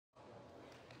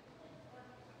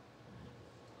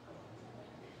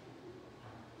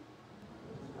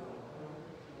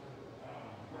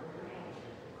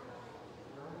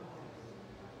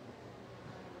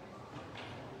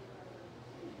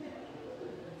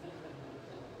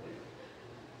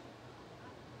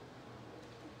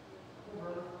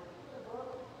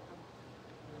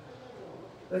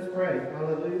Let's pray.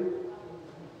 Hallelujah.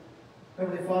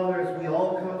 Heavenly Father, as we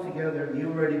all come together, you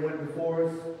already went before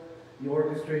us. You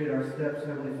orchestrated our steps,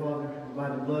 Heavenly Father, by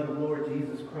the blood of Lord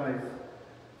Jesus Christ.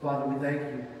 Father, we thank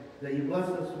you that you bless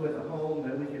us with a home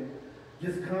that we can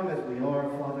just come as we are,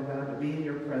 Father God, to be in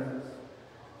your presence,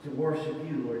 to worship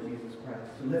you, Lord Jesus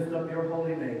Christ, to lift up your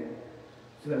holy name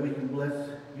so that we can bless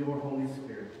your Holy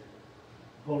Spirit.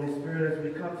 Holy Spirit, as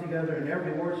we come together in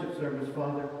every worship service,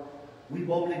 Father, we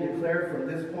boldly declare from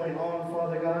this point on,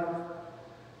 Father God,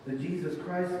 that Jesus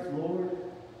Christ is Lord,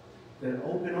 that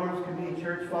Open Arms Community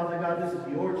Church, Father God, this is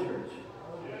your church.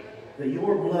 That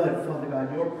your blood, Father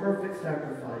God, your perfect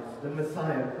sacrifice, the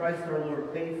Messiah, Christ our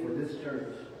Lord, paid for this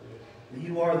church. That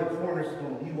you are the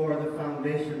cornerstone, you are the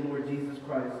foundation, Lord Jesus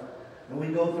Christ. And we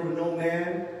go through no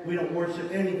man, we don't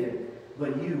worship anything,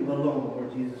 but you alone,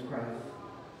 Lord Jesus Christ.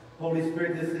 Holy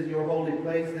Spirit, this is your holy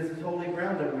place. This is holy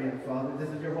ground that we're in, Father. This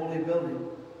is your holy building.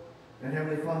 And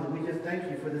Heavenly Father, we just thank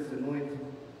you for this anointing.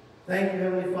 Thank you,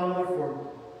 Heavenly Father,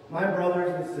 for my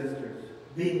brothers and sisters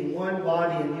being one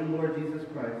body in you, Lord Jesus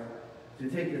Christ, to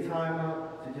take the time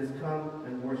out to just come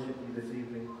and worship you this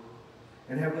evening.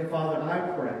 And Heavenly Father,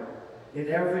 I pray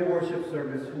in every worship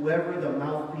service, whoever the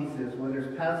mouthpiece is, whether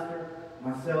it's pastor,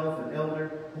 myself, an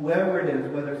elder, whoever it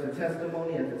is, whether it's a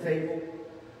testimony at the table,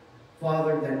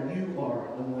 Father, that you are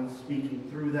the one speaking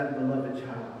through that beloved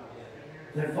child.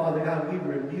 That, Father God, we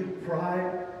rebuke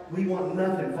pride. We want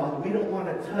nothing, Father. We don't want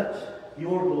to touch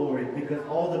your glory because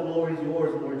all the glory is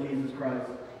yours, Lord Jesus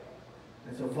Christ.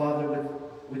 And so, Father,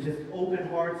 with just open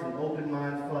hearts and open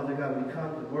minds, Father God, we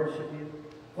come to worship you.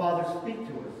 Father, speak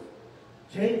to us.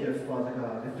 Change us, Father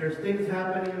God. If there's things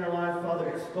happening in our lives, Father,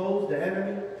 expose the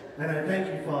enemy. And I thank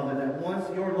you, Father, that once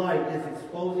your light is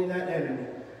exposing that enemy,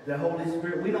 the Holy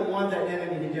Spirit, we don't want that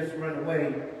enemy to just run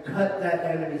away. Cut that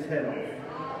enemy's head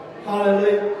off.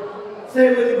 Hallelujah. Say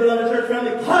it with me, beloved church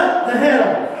family. Cut the head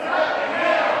off.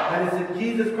 And it's in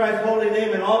Jesus Christ's holy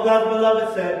name, and all God's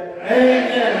beloved said,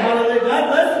 amen. Hallelujah.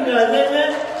 God bless you guys.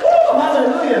 Amen. Woo,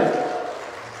 hallelujah.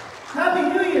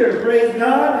 Happy New Year. Praise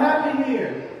God. Happy New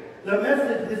Year. The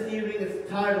message this evening is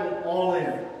titled All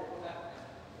In.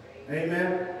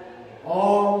 Amen.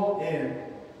 All in.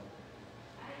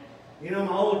 You know,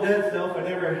 my old dead self,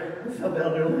 what's up,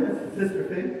 Elder Lance, Sister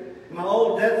Pig? My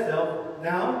old dead self,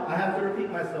 now I have to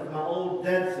repeat myself, my old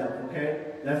dead self,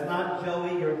 okay? That's not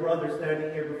Joey, your brother,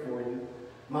 standing here before you.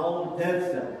 My old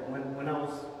dead self, when I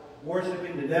was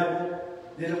worshiping the devil,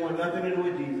 didn't want nothing to do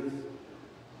with Jesus.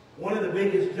 One of the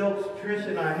biggest jokes Trish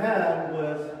and I had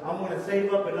was, I'm going to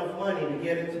save up enough money to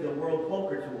get into the World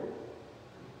Poker Tour.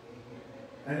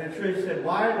 And then Trish said,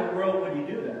 why in the world would you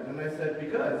do that? And I said,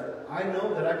 because I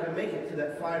know that I can make it to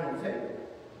that final table.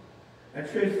 And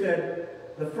Trish said,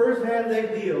 the first hand they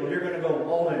deal, you're going to go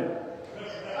all in.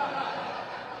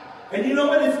 And you know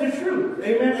what? It's the truth.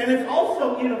 Amen. And it's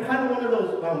also, you know, kind of one of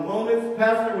those moments,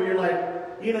 Pastor, where you're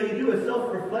like, you know, you do a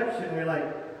self-reflection. Where you're like,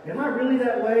 am I really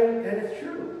that way? And it's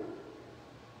true.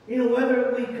 You know,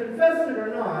 whether we confess it or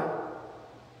not,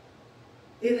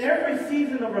 in every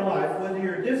season of our life, whether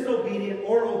you're disobedient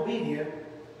or obedient,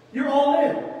 you're all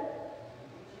in.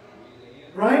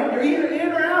 Right? You're either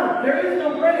in or out. There is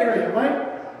no gray area,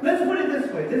 right? Let's put it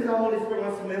this way. This is how Holy Spirit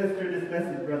wants to minister this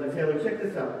message, Brother Taylor. Check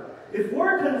this out. If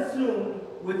we're consumed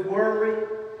with worry,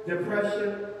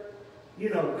 depression, you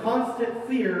know, constant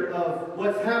fear of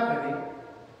what's happening,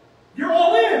 you're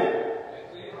all in.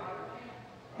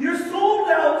 You're sold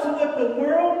out to what the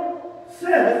world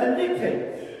says and dictates.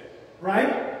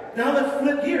 Right? Now let's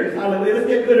flip gears. Hallelujah. Let's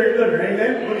get gooder and gooder.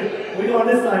 Amen? We go on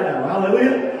this side now.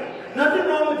 Hallelujah. Nothing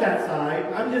wrong with that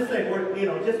side. I'm just saying, we're, you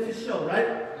know, just to show,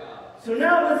 right? So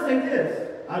now let's say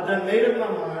this. I've done made up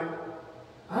my mind.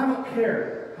 I don't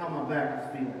care how my back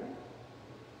is feeling.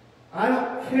 I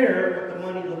don't care what the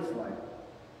money looks like.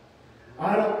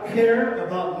 I don't care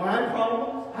about my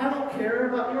problems. I don't care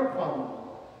about your problems.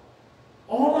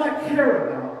 All I care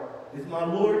about is my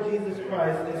Lord Jesus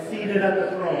Christ is seated at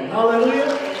the throne. Hallelujah.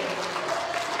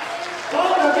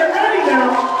 Oh, now get ready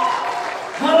now.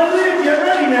 Hallelujah, get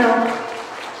ready now.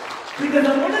 Because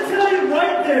I'm going to tell you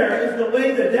right there is the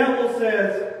way the devil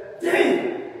says,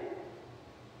 dang,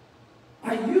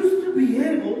 I used to be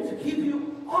able to keep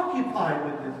you occupied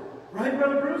with this. Right,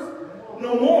 Brother Bruce?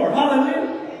 No more.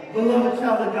 Hallelujah. Beloved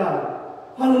child of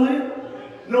God. Hallelujah.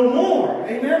 No more.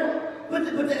 Amen. But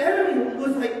the enemy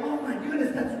was like, oh my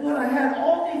goodness, that's what I had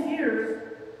all these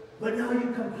years. But now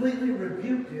you completely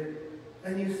rebuked it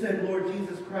and you said, Lord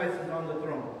Jesus Christ is on the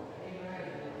throne.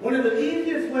 One of the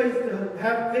easiest ways to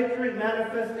have victory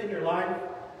manifest in your life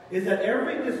is that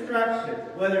every distraction,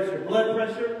 whether it's your blood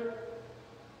pressure,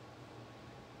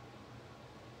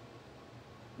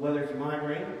 whether it's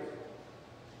migraine,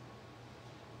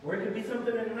 or it could be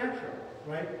something in the natural,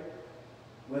 right?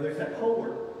 Whether it's that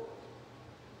coworker,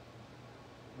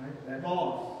 right? That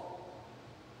boss.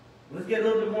 Let's get a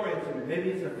little bit more into it.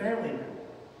 Maybe it's a family member.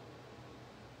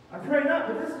 I pray not,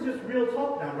 but this is just real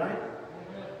talk now, right?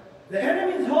 The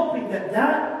enemy's hoping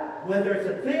that, whether it's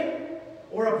a thing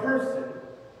or a person,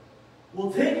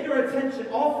 will take your attention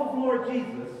off of Lord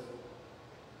Jesus,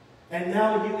 and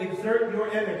now you exert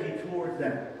your energy towards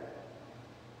that.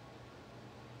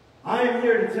 I am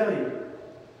here to tell you,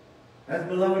 as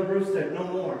beloved Bruce said, no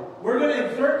more. We're going to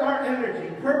exert our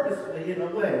energy purposefully in a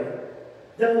way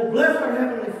that will bless our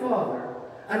Heavenly Father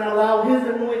and allow His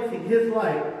anointing, His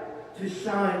light, to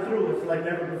shine through us like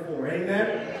never before.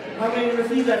 Amen? How many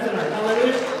receive that tonight?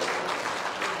 Hallelujah.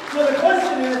 So the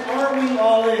question is, are we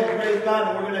all in? Praise God,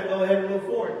 and we're going to go ahead and move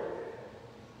forward.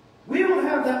 We don't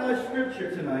have that much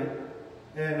scripture tonight,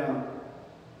 and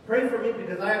pray for me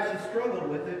because I actually struggled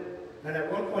with it, and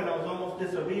at one point I was almost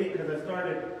disobedient because I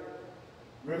started,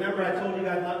 remember I told you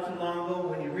guys not too long ago,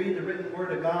 when you read the written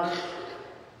word of God,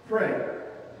 pray.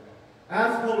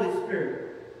 Ask Holy Spirit,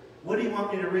 what do you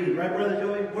want me to read? Right, Brother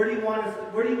Joey? Where do you want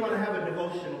to have a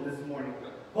devotional this morning?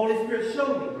 Holy Spirit,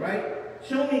 show me, right?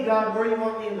 Show me, God, where you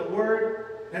want me in the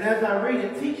Word. And as I read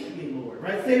it, teach me, Lord.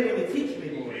 Right? Say it with me, teach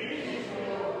me,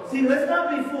 Lord. See, let's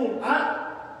not be fooled.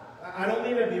 I don't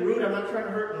mean to be rude. I'm not trying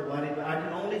to hurt nobody, but I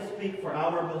can only speak for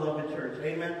our beloved church.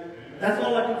 Amen? That's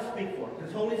all I can speak for.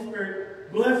 Because Holy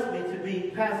Spirit blessed me to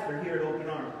be pastor here at Open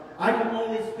Arms. I can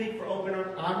only speak for Open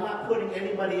Arms. I'm not putting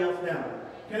anybody else down.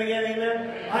 Can I get an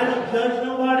amen? I don't judge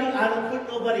nobody. I don't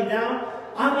put nobody down.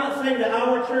 I'm not saying that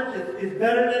our church is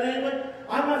better than anyone.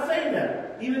 I'm not saying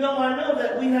that. Even though I know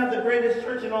that we have the greatest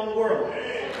church in all the world.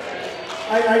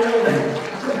 I know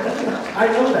that. I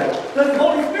know that. Because the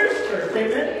Holy Spirit's church,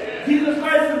 amen? Jesus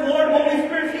Christ is Lord, Holy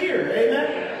Spirit's here,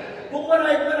 amen? But what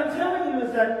I'm telling you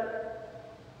is that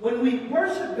when we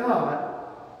worship God,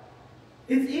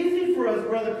 it's easy for us,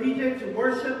 Brother PJ, to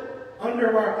worship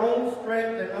under our own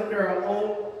strength and under our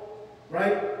own,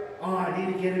 right? Oh, I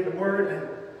need to get in the Word. And,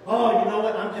 oh, you know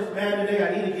what? I'm just mad today.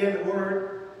 I need to get in the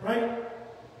Word, right?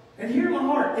 And hear my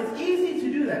heart. It's easy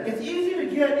to do that. It's easy to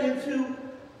get into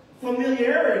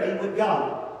familiarity with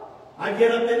God. I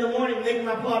get up in the morning, make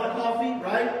my pot of coffee,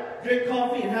 right? Drink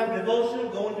coffee and have a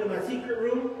devotion, go into my secret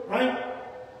room, right?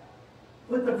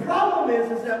 But the problem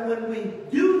is that when we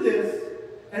do this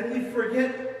and we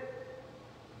forget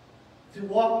to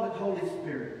walk with Holy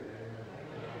Spirit,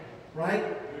 right?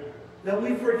 That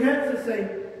we forget to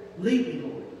say, lead me,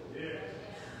 Lord.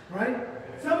 Right?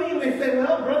 Some of you may say,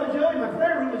 well, Brother Joey, my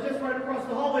prayer room is just right across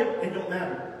the hallway. It don't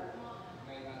matter.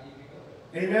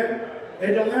 Amen?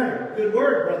 It don't matter. Good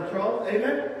word, Brother Charles.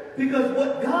 Amen? Because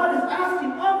what God is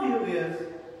asking of you is,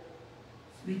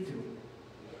 speak to him.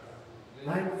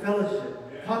 Right?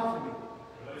 Fellowship. Talk to me.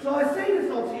 So I say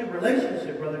this all to you,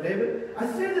 relationship, Brother David. I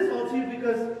say this all to you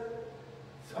because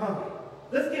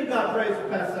let's give God praise for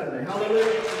past Sunday.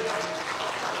 Hallelujah.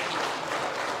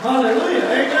 Hallelujah.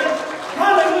 Amen.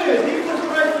 Hallelujah. Jesus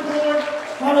Christ is Lord.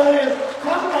 Hallelujah.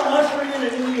 Talk about ushering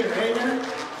in a new year. Amen.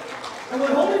 And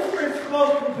when Holy Spirit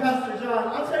spoke to Pastor John,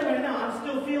 I'll tell you right now, I'm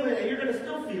still feeling it, and you're going to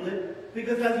still feel it,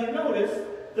 because as you notice,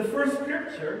 the first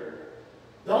scripture,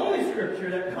 the only scripture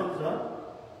that comes up,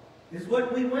 is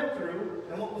what we went through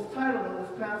and what was titled on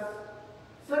this past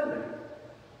Sunday.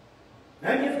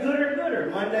 That gets gooder and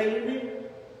gooder. Monday evening,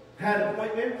 had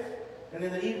appointments, and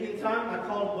in the evening time, I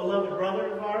called a beloved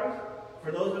brother of ours.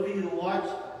 For those of you who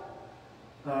watched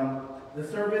the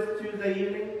service Tuesday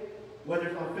evening, whether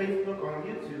it's on Facebook or on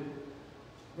YouTube,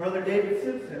 Brother David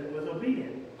Simpson was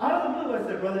obedient. Out of the blue, I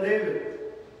said, Brother David,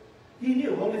 he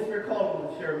knew. Holy Spirit called him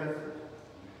to share a message.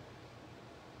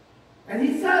 And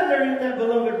he sat there in that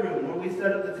beloved room where we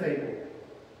set up the table.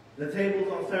 The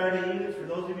table's on Saturday evenings, for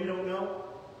those of you who don't know.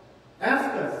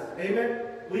 Ask us, amen.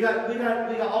 We got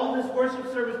all this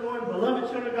worship service going,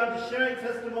 beloved children of God, just sharing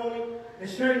testimony and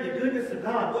sharing the goodness of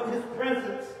God, what His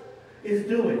presence is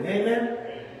doing, amen.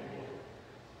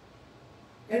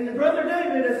 And Brother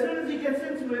David, as soon as he gets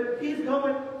into it, he's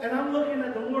going, and I'm looking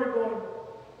at the Lord going,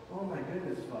 oh my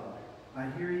goodness, Father, I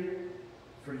hear you,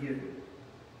 forgive me.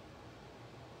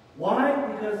 Why?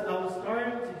 Because I was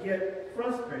starting to get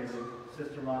frustrated,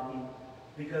 Sister Rocky,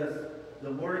 because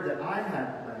the word that I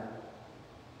had planned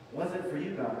wasn't for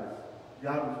you guys.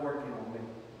 God was working on me.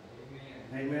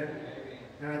 Amen. Amen.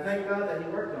 And I thank God that He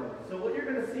worked on me. So what you're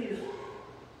going to see is,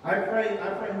 I pray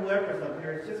whoever's up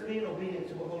here is just being obedient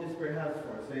to what Holy Spirit has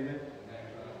for us. Amen.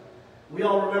 We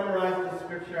all memorize the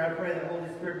scripture. I pray that Holy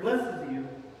Spirit blesses you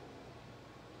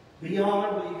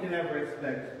beyond what you can ever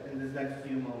expect in this next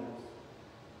few moments.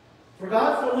 For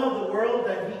God so loved the world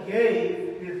that he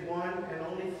gave his one and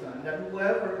only Son, that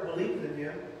whoever believes in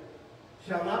him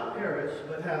shall not perish,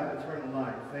 but have eternal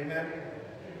life. Amen?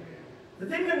 The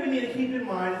thing that we need to keep in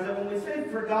mind is that when we say,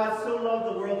 for God so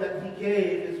loved the world that he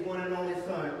gave his one and only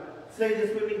Son, say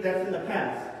this with me, that's in the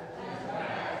past.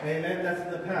 Amen? That's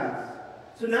in the past.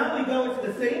 So now we go into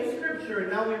the same scripture,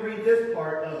 and now we read this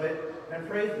part of it, and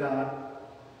praise God,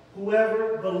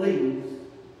 whoever believes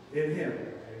in him.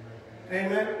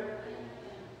 Amen?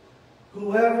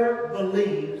 Whoever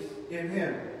believes in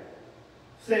him.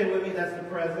 Say it with me, that's the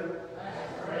present.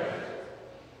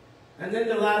 And then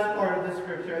the last part of the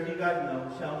scripture, as you guys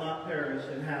know, shall not perish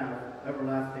and have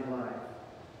everlasting life.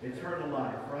 Eternal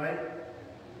life, right?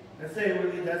 And say it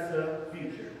with me, that's the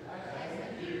future.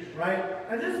 Right?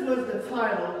 And this was the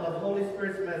title of Holy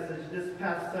Spirit's message this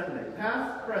past Sunday.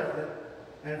 Past, present,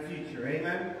 and future.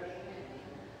 Amen?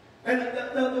 And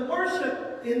the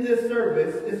worship in this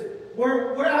service is,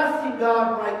 we're asking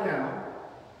God right now.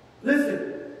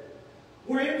 Listen,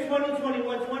 we're in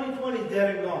 2021. 2020 is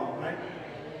dead and gone, right?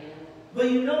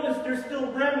 But you notice there's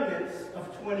still remnants of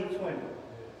 2020.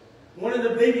 One of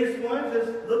the biggest ones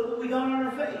is, look what we got on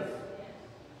our face.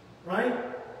 Right?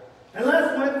 And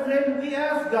last Wednesday, we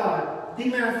asked God,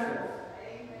 demask us.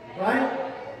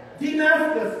 Right?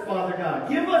 Demask us, Father God.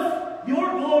 Give us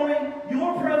your glory,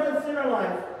 your presence in our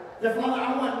life. That, Father,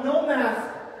 I want no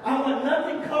mask. I want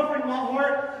nothing covering my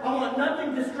heart. I want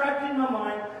nothing distracting my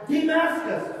mind. Demask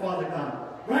us, Father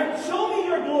God. Right? Show me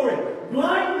your glory.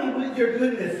 Blind me with your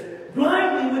goodness.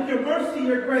 Blind me with your mercy,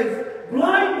 your grace.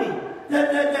 Blind me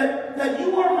that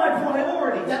you are my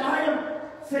priority. That I am,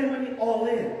 say with me, all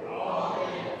in. All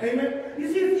in. Amen.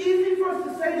 You see, it's easy for us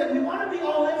to say that we want to be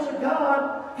all in with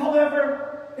God.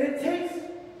 However, it takes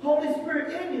Holy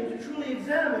Spirit in you to truly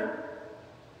examine,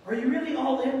 are you really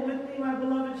all in with me, my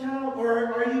beloved child?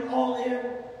 Or are you all in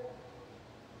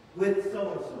with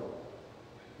so-and-so?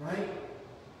 Right?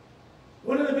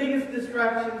 One of the biggest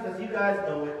distractions, as you guys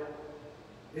know it,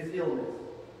 is illness.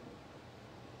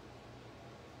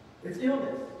 It's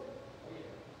illness.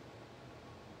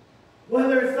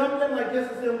 Whether it's something like this,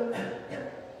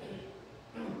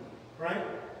 right?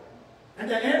 And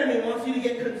the enemy wants you to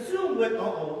get consumed with,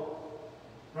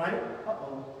 right?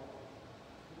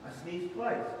 I sneezed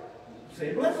twice.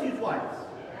 Say bless you twice.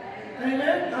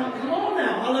 Amen? Come on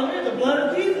now. Hallelujah. The blood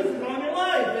of Jesus is on your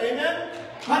life. Amen?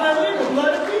 Hallelujah. The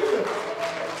blood of Jesus.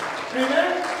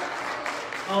 Amen?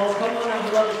 Oh, come on now,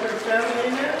 beloved church family.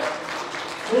 Amen?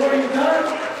 Glory to God.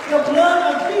 The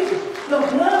blood of Jesus.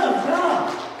 The blood of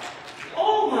God.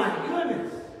 Oh my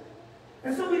goodness.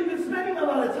 And so we've been spending a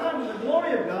lot of time in the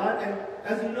glory of God. And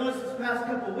as you noticed this past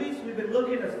couple of weeks, we've been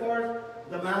looking as far as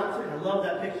the mountain. I love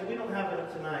that picture. We don't have it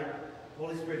up tonight.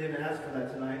 Holy Spirit didn't ask for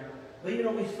that tonight. But you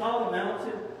know, we saw the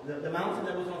mountain, the mountain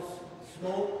that was on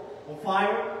smoke, on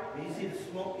fire. And you see the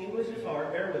smoke. English is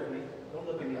hard. Bear with me. Don't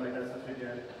look at me like that, Sister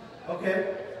Jen.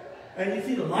 Okay? And you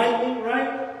see the lightning,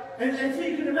 right? And so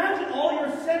you can imagine all your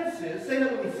senses, say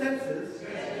that with me, senses.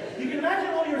 You can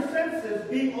imagine all your senses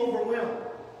being overwhelmed.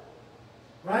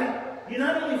 Right? You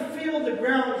not only feel the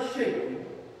ground shaking,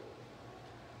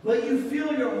 but you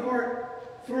feel your heart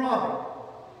throbbing.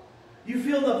 You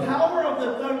feel the power of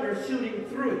the thunder shooting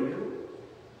through you.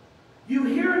 You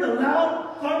hear the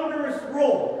loud, thunderous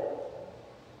roar.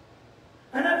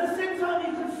 And at the same time,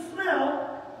 you can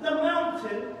smell the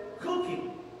mountain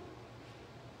cooking.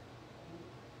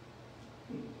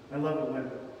 I love it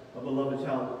when a beloved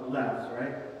child laughs,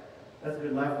 right? That's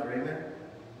good laughter, amen?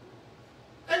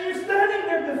 And you're standing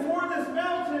there before this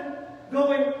mountain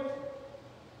going,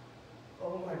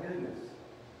 oh my goodness.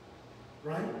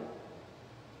 Right?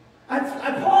 I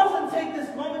pause and take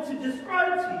this moment to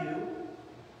describe to you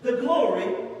the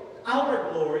glory,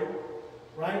 our glory,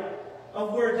 right,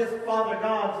 of where just Father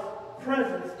God's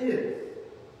presence is.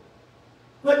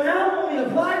 But now when we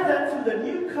apply that to the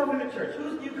New Covenant Church,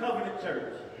 who's New Covenant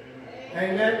Church?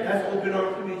 Amen. That's Open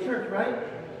Arms Community Church, right?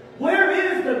 Where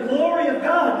is the glory of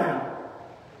God now?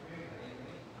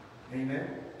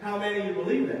 Amen. How many of you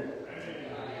believe that?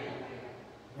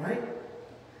 Right?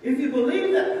 If you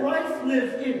believe that Christ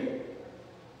lives in you,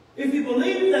 if you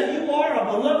believe that you are a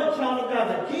beloved child of God,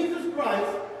 that Jesus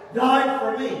Christ died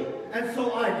for me, and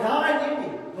so I died in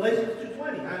you, Galatians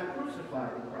 2:20, I am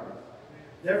crucified in Christ.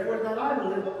 Therefore, it's not I who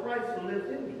live, but Christ who lives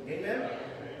in me. Amen?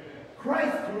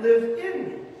 Christ who lives in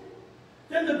me.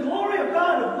 Then the glory of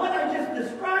God, of what I just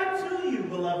described to you,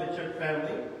 beloved church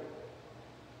family,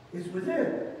 is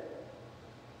within.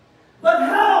 But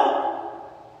how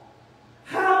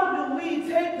do we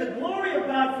take the glory of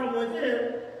God from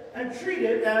within and treat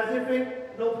it as if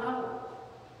it no power?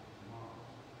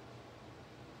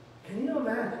 Can you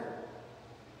imagine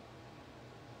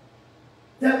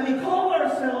that we call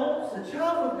ourselves a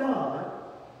child of God,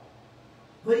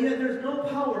 but yet there's no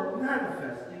power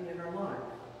manifesting in our lives.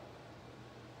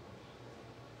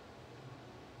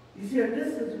 You see, and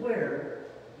this is where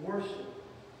worship.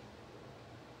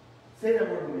 Say that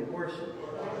word with me, worship.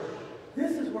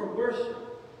 This is where worship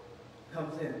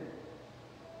comes in.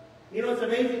 You know, it's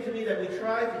amazing to me that we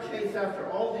try to chase after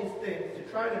all these things to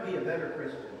try to be a better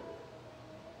Christian.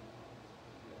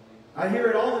 I hear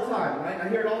it all the time, right? I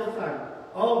hear it all the time.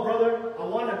 Oh, brother, I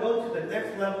want to go to the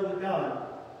next level with God.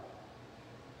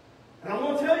 And I'm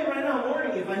going to tell you right now, I'm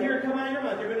warning you, if I hear it come out of your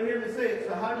mouth, you're going to hear me say it.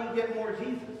 So how do you get more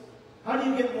Jesus? How do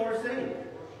you get more saved?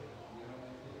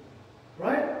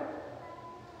 Right?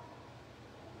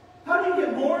 How do you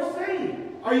get more saved?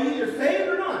 Are you either saved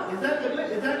or not? Is that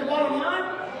the bottom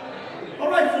line? All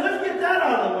right, so let's get that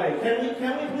out of the way. Can we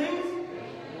please?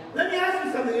 Let me ask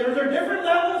you something. Are there different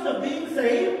levels of being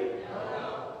saved?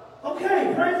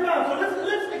 Okay, praise God. So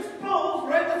let's expose,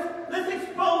 right? Let's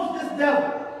expose this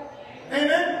devil.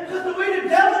 Amen? Because the way the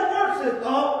devil works is,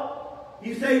 oh,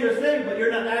 you say you're saved, but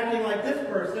you're not acting like this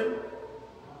person.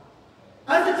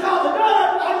 As a child of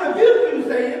God, I rebuke you,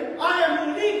 Satan. I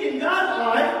am unique in God's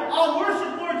eyes. I'll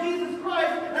worship Lord Jesus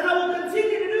Christ, and I will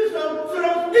continue to do so, so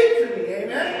don't speak to me.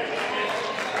 Amen?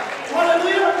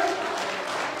 Hallelujah.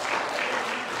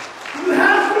 You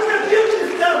have to rebuke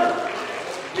this devil.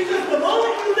 Because the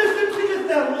moment you listen to this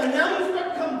devil, and now you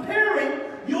start comparing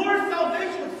your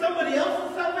salvation with somebody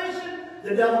else's salvation,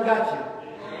 the devil got you.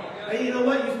 And you know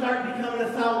what? You start becoming a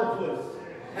sourpuss.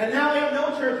 And now ain't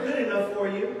no church good enough for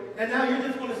you. And now you're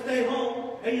just going to stay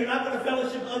home, and you're not going to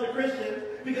fellowship with other Christians,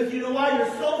 because you know why? You're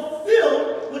so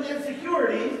filled with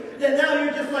insecurities that now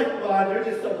you're just like, well, they're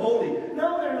just so holy.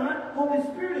 No, they're not. Holy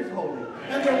Spirit is holy.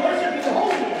 And they're worshiping the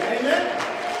Holy One. Amen?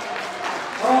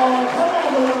 Oh, come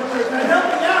on, beloved church. Now help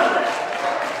me out.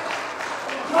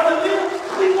 Hallelujah.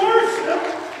 We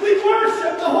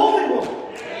worship the Holy One.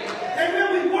 Amen.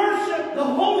 We worship the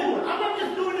Holy One. I'm not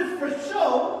just doing this for show,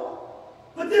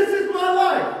 but this is my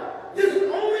life. This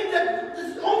is only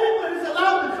what is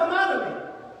allowed to come out of me.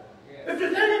 If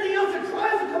there's anything else that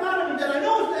tries to come out of me that I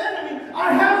know is the enemy,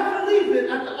 I have to leave it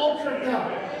at the altar of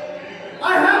God.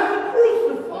 I have to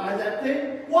crucify that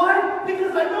thing. Why?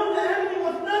 Because I know the enemy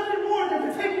wants nothing more than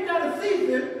to take me down a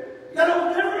season that I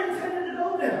was never intended to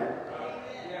go down.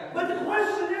 But the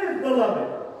question is, beloved,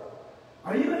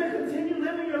 are you going to continue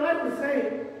living your life the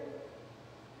same?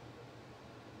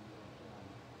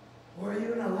 Or are you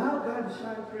going to allow God to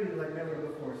shine through you like never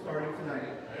before, starting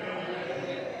tonight?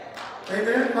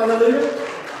 Amen? Hallelujah?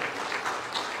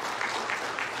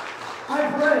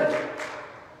 I pray.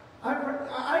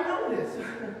 I know this.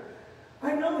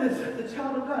 I know this as a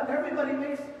child of God. Everybody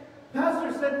makes,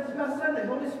 Pastor said this past Sunday,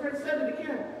 Holy Spirit said it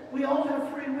again. We all have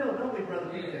free will, don't we, Brother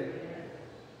DJ?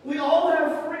 We all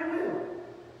have free will.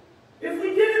 If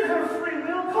we didn't have free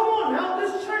will, come on now,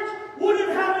 this church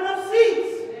wouldn't have enough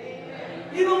seats.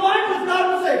 You know why? Because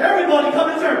God will say, everybody come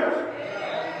to church.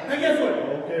 And guess what?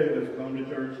 Okay, let's come to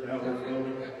church now, let's go.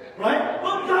 Right?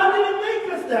 But God didn't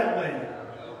make us that way.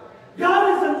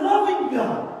 God is a loving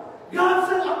God. God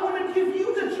says, I'm going to give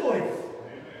you the choice.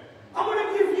 I'm going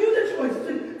to give you the choice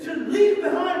to leave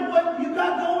behind what you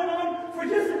got going on for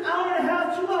just an hour and a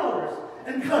half, 2 hours,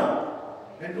 and come.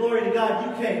 And glory to God,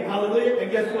 you came. Hallelujah.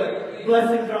 And guess what?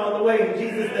 Blessings are on the way in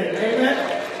Jesus' name. Amen.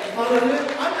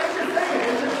 Hallelujah. I'm just saying.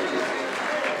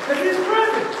 It's His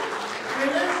presence.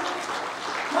 Amen.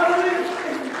 Hallelujah.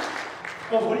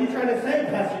 Oh, what are you trying to say,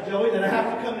 Pastor Joey? That I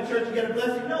have to come to church and get a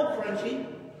blessing? No, Crunchy.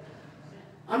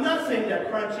 I'm not saying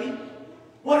that, Crunchy.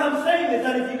 What I'm saying is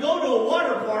that if you go to a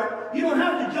water park, you don't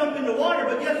have to jump into water,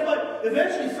 but guess what?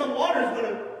 Eventually some water is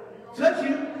going to touch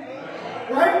you.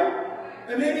 Right?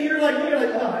 And maybe you're like, oh,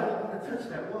 I don't want to touch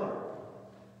that water.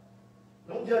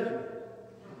 Don't judge me.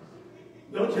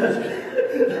 Don't judge me.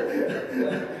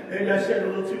 Maybe I shared a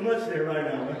little too much there right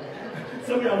now.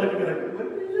 Some of y'all look at me like, what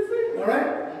did you just say? All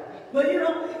right? But you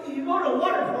know, you go to a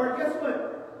water park, guess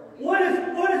what? What is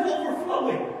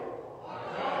overflowing?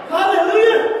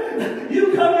 Hallelujah!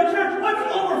 You come to church, what's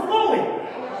overflowing?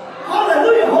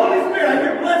 Hallelujah! Holy Spirit, I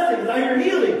hear blessings, I hear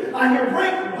healing, I hear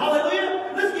breakthrough.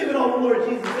 Hallelujah! Let's give it all to Lord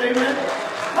Jesus. Amen.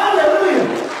 Hallelujah!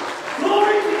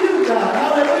 Glory to you, God.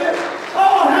 Hallelujah!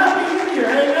 Oh, happy New Year.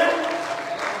 Amen.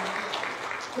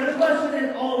 So the question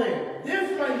is all in.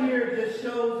 This right here just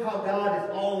shows how God is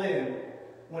all in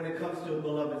when it comes to a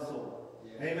beloved soul.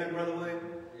 Yeah. Amen, Brother William?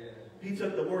 Yeah. He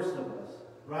took the worst of us,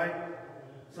 right?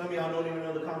 Some of y'all don't even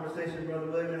know the conversation Brother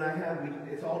William and I have.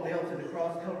 It's all nailed to the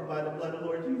cross, covered by the blood of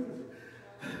Lord Jesus.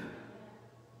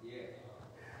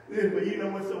 Yeah. But you know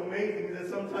what's so amazing is that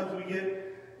sometimes we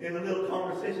get in a little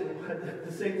conversation, but at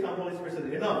the same time, Holy Spirit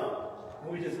said, enough.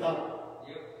 And we just stop.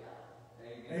 Yep.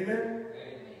 Amen? Amen.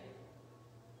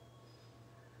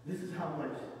 This is how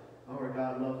much our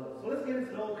God loves us. So let's get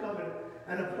into the Old Covenant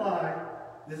and apply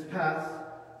this past,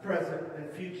 present, and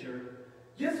future,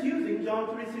 just using John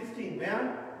 3:16,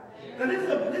 man. Now this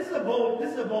is a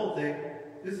bold thing.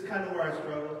 This is kind of where I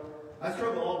struggle. I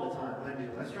struggle all the time. I do.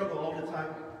 I struggle all the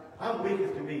time. I'm weak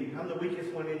as can be. I'm the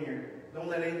weakest one in here. Don't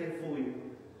let anything fool you.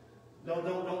 Don't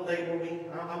label me.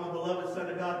 I'm a beloved son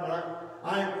of God, but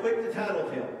I am quick to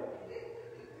tattletale.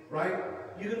 Right?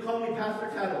 You can call me Pastor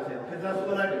Tattletale, because that's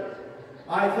what I do.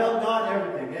 I tell God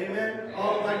everything. Amen?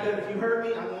 Oh my goodness, you heard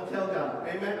me? I'm going to tell God.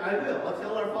 Amen? I will. I'll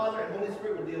tell our Father, and Holy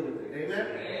Spirit will deal with it.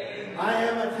 Amen? I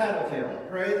am a tattletale.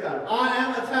 Praise God. I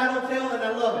am a tattletale, and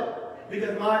I love it.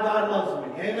 Because my God loves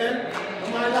me. Amen?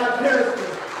 And my God cares for me.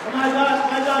 And my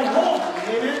God holds me.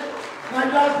 Amen? My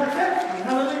God protects me.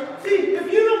 Hallelujah. See,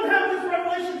 if you don't have this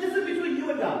revelation, this is between you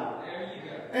and God. There you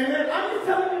go. Amen? I'm just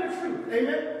telling you the truth.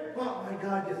 Amen? Oh my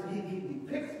God, just he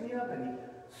picks me up and he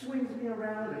swings me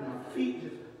around and my feet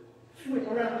just swing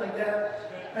around like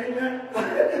that. Amen?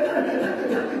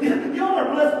 Y'all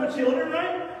are blessed with children,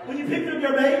 right? When you picked up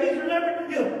your babies, remember?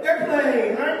 They're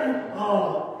playing, right?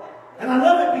 Oh. And I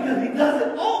love it because he does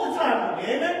it all the time with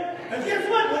me. Amen? And guess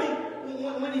what?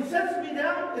 When he sets me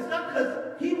down, it's not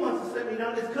because he wants to set me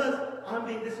down. It's because I'm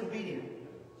being disobedient.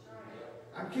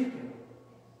 I'm kicking.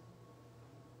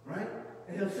 Right?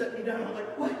 And he'll set me down. I'm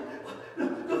like, what? No,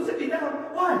 don't set me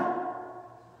down. Why?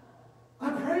 I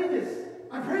pray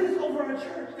this over our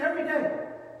church every day.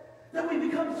 That we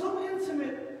become so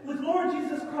intimate with Lord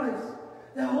Jesus Christ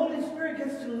that Holy Spirit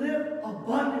gets to live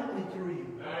abundantly through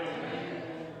you. Amen.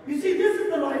 You see, this is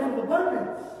the life of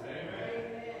abundance.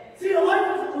 Amen. See, the life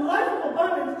of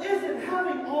abundance isn't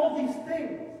having all these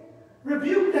things.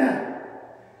 Rebuke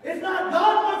that. It's not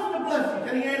God wants to bless you.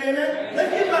 Can you hear it? Amen?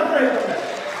 Let's give God praise on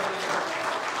that.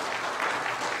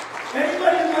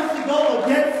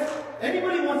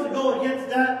 Anybody wants to go against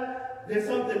that, there's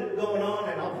something going on,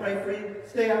 and I'll pray for you.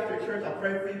 Stay after church, I'll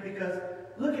pray for you, because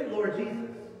look at Lord Jesus.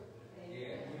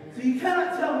 Yeah. So you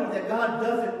cannot tell me that God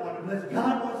doesn't want to bless.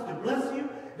 God wants to bless you.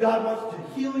 God wants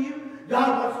to heal you.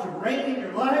 God wants to reign in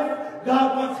your life.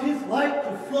 God wants his light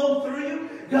to flow through you.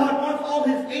 God wants all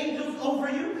his angels over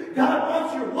you. God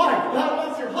wants your wife. God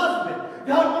wants your husband.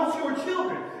 God wants your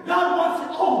children. God wants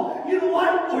it all. You know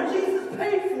why? Lord Jesus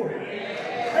paid for it.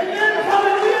 Amen.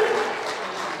 Hallelujah.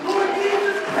 Lord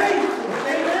Jesus paid for it.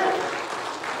 Amen.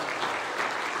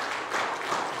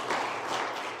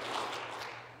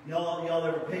 Y'all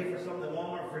ever pay for something at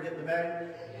Walmart and forget the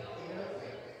bag?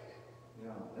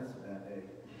 No, that's a bad day.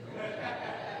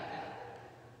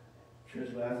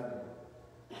 Trish last night.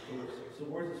 So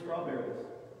where's the strawberries?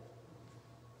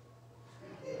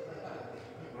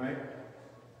 Right?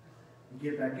 You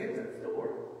get back in that store.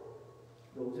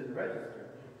 Go to the register.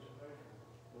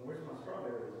 Well, where's my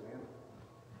strawberries, man?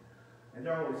 And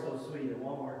they're always so sweet at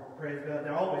Walmart. Praise God.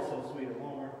 They're always so sweet at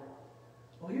Walmart.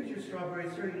 Well, here's your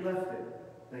strawberries, sir. You left it.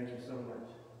 Thank you so much.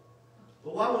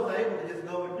 But why was I able to just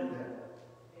go and do that?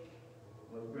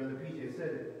 Well, Brother PJ said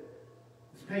it.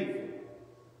 It's painful.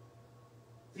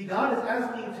 See, God is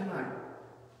asking you tonight,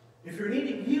 if you're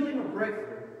needing healing or breakthrough,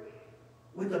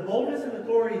 with the boldness and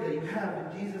authority that you have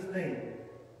in Jesus' name,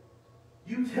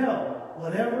 you tell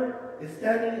whatever is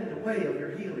standing in the way of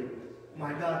your healing,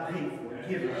 my God paid for it,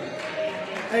 give it to me.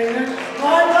 Amen.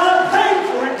 My God paid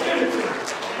for it, give it to me.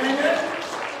 Amen.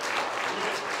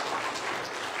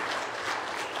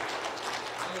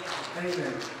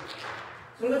 Amen.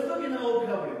 So let's look in the Old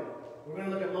Covenant. We're going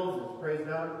to look at Moses. Praise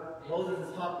God. Moses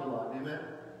is talked a lot. Amen.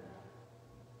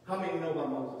 How many know about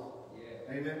Moses?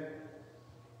 Yeah. Amen.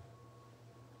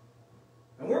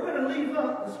 And we're going to leave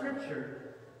up the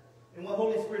scripture and what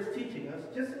Holy Spirit's teaching us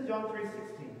just in John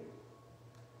 3:16.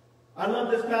 I love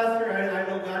this pastor. I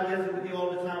know God does it with you all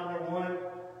the time, number one.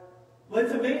 But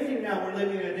it's amazing now we're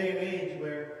living in a day and age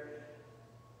where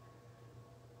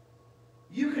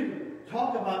you can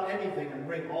talk about anything and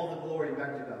bring all the glory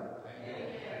back to God.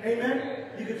 Amen?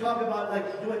 You can talk about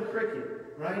like doing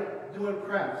cricket, right? Doing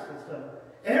crafts and stuff.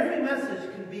 Every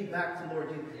message can be back to Lord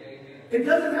Jesus. It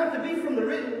doesn't have to be from the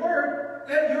written word.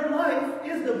 Your life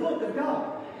is the book of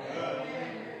God.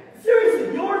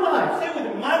 Seriously, your life, say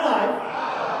with me, my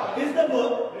life is the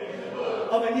book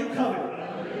of a new covenant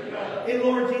in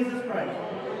Lord Jesus Christ.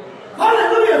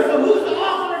 Hallelujah! So who's the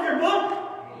author of your book?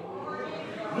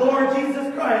 Lord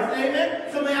Jesus Christ.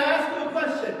 Amen? So may I ask you a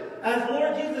question? As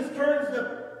Lord Jesus turns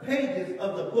the pages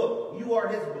of the book, you are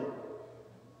his book.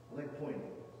 I like pointing.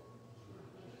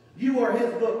 You are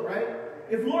his book, right?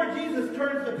 if Lord Jesus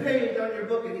turns the page on your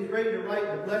book and he's ready to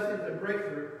write the blessings and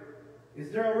breakthrough, is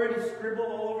there already scribble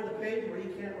all over the page where he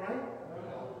can't write?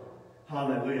 No.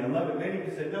 Hallelujah. I love it. Many of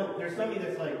you said no. There's somebody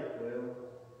that's like, well,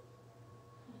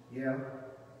 yeah.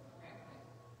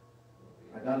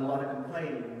 I got a lot of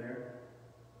complaining in there.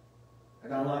 I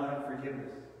got a lot of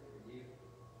unforgiveness.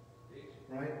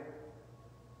 Right?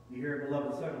 You hear a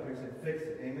beloved son up here say, fix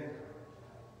it. Amen?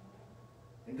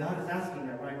 And God is asking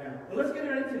that right now. But let's get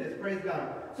into this. Praise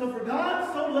God. So for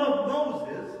God so loved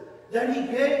Moses that he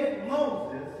gave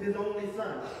Moses his only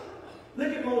son.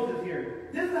 Look at Moses here.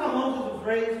 This is how Moses was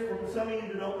raised, for some of you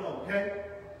who don't know, okay?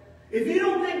 If you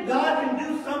don't think God can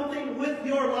do something with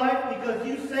your life because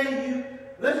you say you,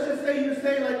 let's just say you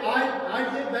say like I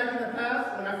did back in the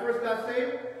past when I first got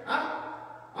saved,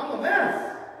 I'm a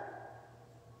mess.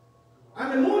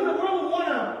 I mean, who in the world would want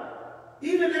to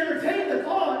even entertain the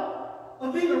thought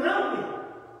of being around me?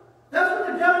 That's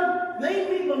what the devil made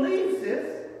me believe, sis.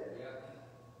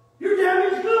 You're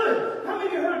damaged goods. How many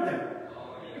of you heard that?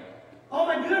 Oh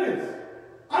my goodness.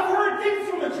 I've heard things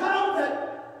from a child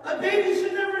that a baby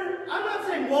should never, I'm not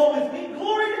saying woe is me.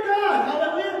 Glory to God.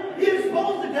 Hallelujah. He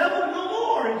exposed the devil no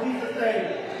more in Jesus'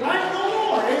 name. Right? No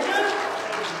more. Amen?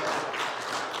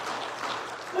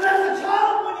 But as a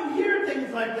child, when you hear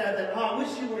things like that, I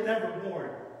wish you were never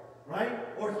born. Right?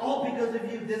 Or it's all because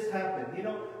of you this happened. You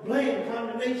know, blame,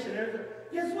 condemnation.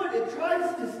 Guess what? It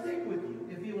tries to stick with you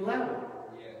if you allow it.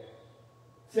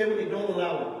 Say when you don't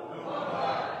allow it.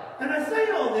 No. And I say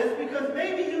all this because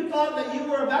maybe you thought that you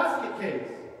were a basket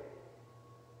case.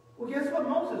 Well, guess what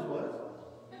Moses was?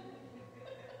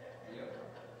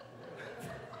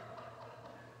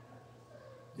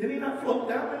 Did he not float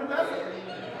down in a basket?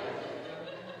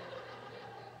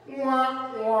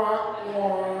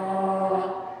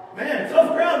 Man,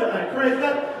 tough crowd tonight. Praise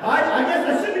God. I guess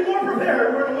I should be more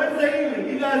prepared. We're on a Wednesday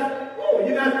evening. You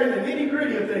guys are in the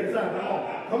nitty-gritty of things.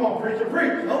 Come on, preacher,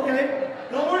 preach. Okay.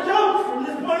 No more jokes from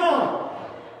this point on.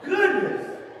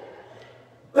 Goodness.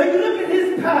 But you look at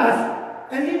his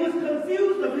past, and he was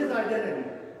confused of his identity.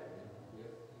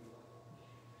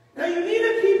 Now you need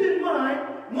to keep in mind,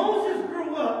 Moses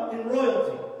grew up in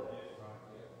royalty.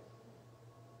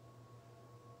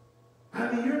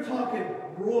 I mean, you're talking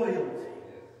royalty.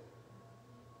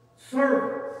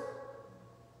 Servants.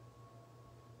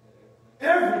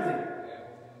 Everything.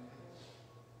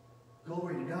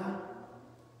 Glory to God.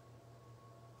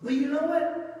 But you know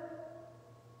what?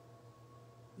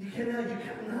 You cannot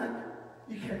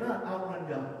outrun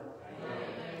God.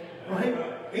 Right?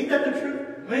 Ain't that the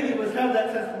truth? Many of us have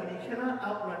that testimony. You cannot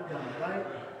outrun God, right?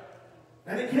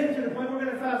 And it came to the point we're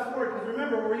going to fast forward, because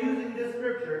remember, we're using this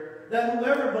scripture that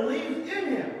whoever believes in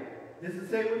him, this is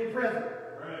saying when you're present.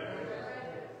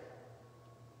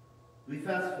 We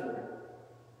fast forward.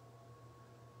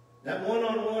 That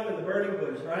one-on-one in the burning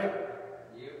bush, right?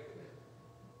 Yep.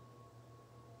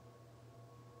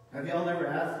 Have y'all ever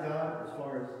asked God, as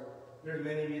far as, there's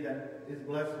many of you that is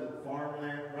blessed with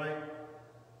farmland, right?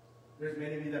 There's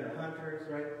many of you that are hunters,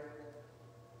 right?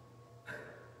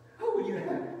 How would you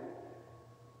act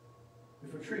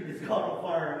if a tree just caught on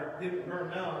fire and it didn't burn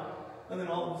down, and then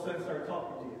all of a sudden started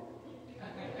talking to you?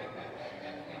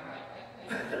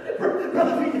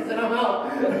 Brother Peter said, I'm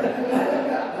out.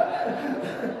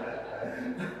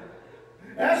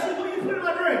 Ashley, what do you put in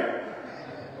my drink?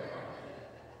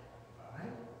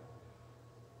 Right?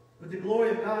 But the glory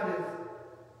of God is,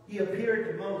 he appeared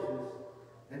to Moses,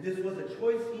 and this was a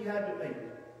choice he had to make.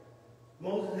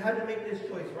 Moses had to make this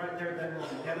choice right there at that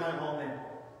moment. Am I all in?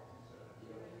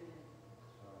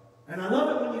 And I love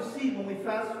it when you see, when we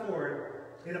fast forward,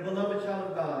 in a beloved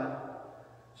child of God,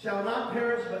 shall not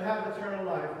perish but have eternal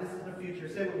life. This is the future.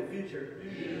 Say with the future.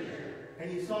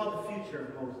 And you saw the future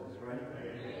of Moses, right?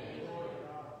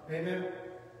 Amen.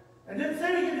 And then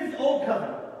say it again, this old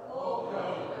covenant.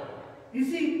 You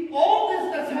see, all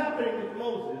this that's happening with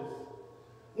Moses,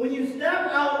 when you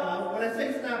snap out of, when I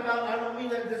say snap out, I don't mean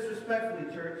that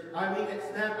disrespectfully, church. I mean it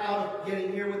snap out of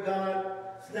getting here with God,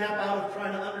 snap out of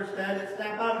trying to understand it,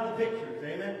 snap out of the pictures.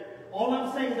 Amen. All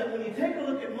I'm saying is that when you take a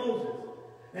look at Moses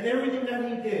and everything that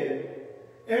he did,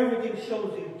 everything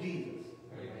shows you Jesus.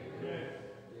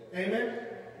 Amen.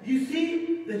 You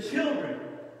see the children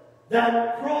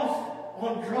that crossed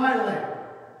on dry land,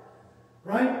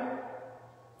 right?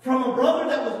 From a brother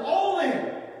that was all in.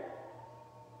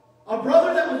 A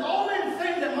brother that was all in,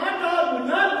 saying that my God would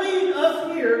not leave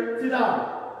us here to die.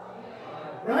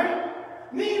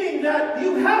 Right? Meaning that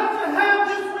you have to have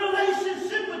this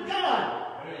relationship with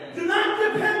God. Do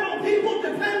not depend on people,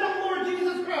 depend on Lord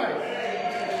Jesus Christ.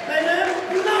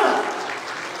 Amen? Do not.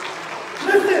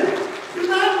 Listen, do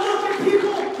not look at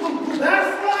people who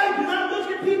backslide. Do not look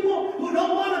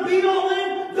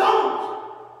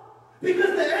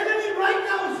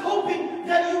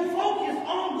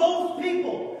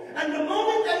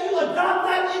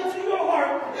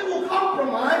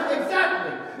compromise,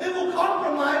 exactly. It will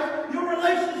compromise your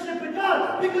relationship with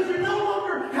God because you're no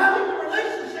longer having a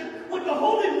relationship with the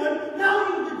Holy One. Now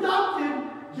you've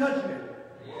adopted judgment.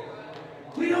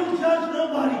 We don't judge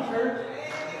nobody, church.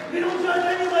 We don't judge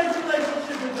anybody's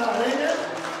relationship with God. Amen?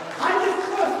 I just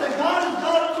trust that God is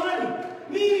God Almighty.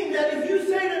 Meaning that if you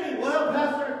say to me, well,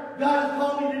 Pastor, God has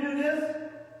called me to do this,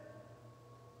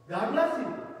 God bless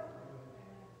you.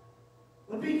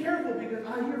 But be careful because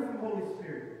I hear from Holy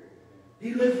Spirit.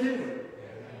 He lives in me.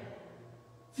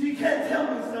 So you can't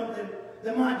tell me something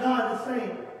that my God is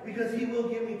saying because He will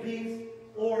give me peace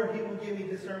or He will give me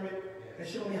discernment and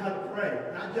show me how to pray.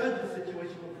 Not judge the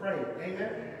situation, but pray.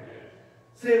 Amen?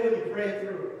 Say it when you pray it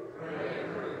through.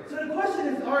 So the question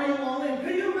is, are you all in?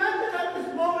 Can you imagine at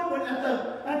this moment when at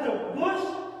the bush,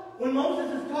 when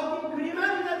Moses is talking, could you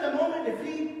imagine at the moment if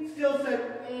he still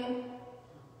said,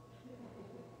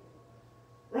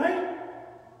 right?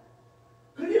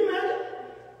 Could you imagine?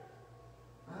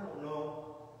 I don't know.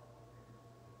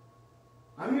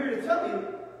 I'm here to tell you,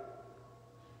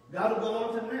 God will go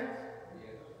on to the next.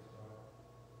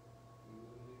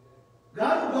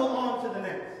 God will go on to the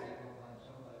next.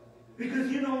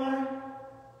 Because you know why?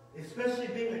 Especially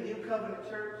being a New Covenant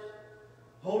church,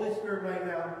 Holy Spirit right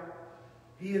now,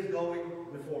 He is going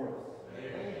before us.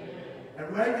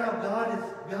 And right now,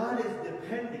 God is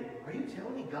depending. Are you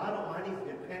telling me God Almighty is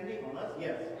depending on us?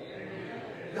 Yes.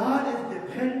 God is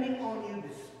depending on you to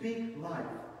speak life,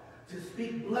 to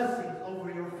speak blessings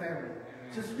over your family,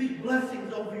 to speak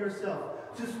blessings over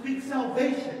yourself, to speak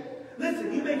salvation.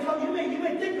 Listen, you may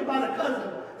think about a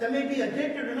cousin that may be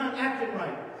addicted or not acting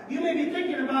right. You may be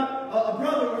thinking about a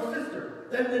brother or sister.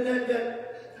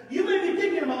 You may be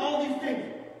thinking about all these things.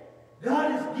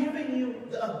 God is giving you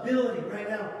the ability right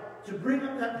now to bring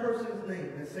up that person's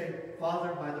name and say,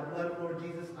 Father, by the blood of Lord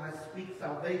Jesus, I speak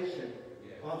salvation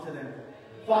onto them.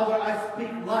 Father, I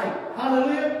speak light.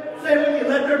 Hallelujah. Say with me,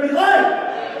 let there be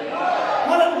light.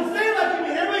 Hallelujah. Say it like you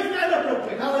mean. Everybody stand up real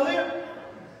quick. Hallelujah.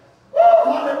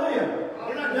 Woo! Hallelujah.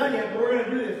 We're not done yet, but we're going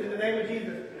to do this in the name of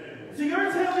Jesus. So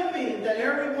you're telling me that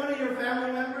every one of your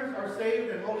family members are saved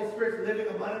and Holy Spirit's living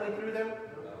abundantly through them?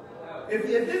 If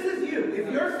this is you, if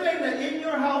you're saying that in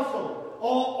your household,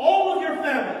 all of your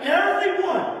family,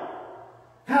 everyone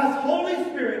has Holy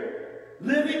Spirit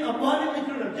living abundantly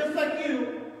through them, just like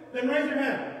you, then raise your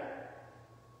hand.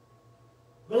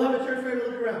 Beloved church family,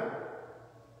 look around.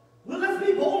 Well, let's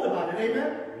be bold about it,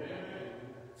 amen?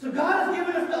 So God has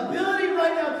given us the ability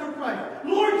right now through Christ.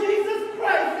 Lord Jesus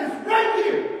Christ is right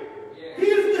here. He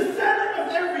is the center of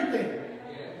everything.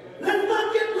 Let's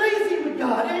not get lazy with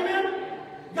God. Amen?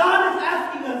 God is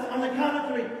asking us on the count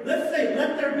of three. Let's say,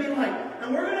 let there be light.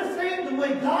 And we're going to say it the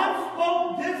way God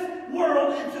spoke this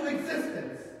world into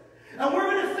existence. And we're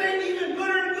going to say it even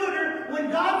gooder and gooder when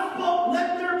God spoke,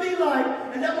 let there be light.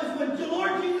 And that was when the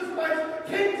Lord Jesus Christ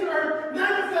came to earth,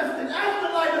 manifested as the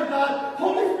light of God,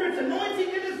 Holy Spirit's anointing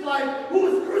in His life, who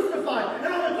was crucified.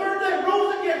 And on the third day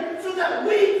rose again so that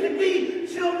we can be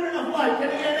children of light.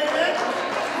 Can you get amen?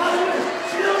 Hallelujah.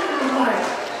 Children of light.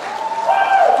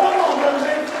 Woo! Come on, brother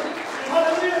Mason.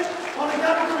 Hallelujah. On the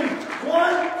count of three.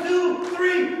 1, 2,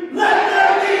 3. Let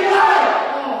there be light.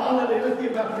 Oh, hallelujah. Let's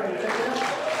give God praise. Check it out.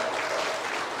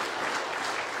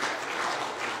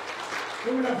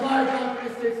 We're going to apply John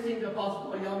 3:16 to Apostle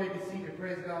Paul. Y'all may be seated.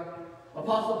 Praise God.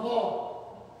 Apostle Paul.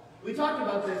 We talked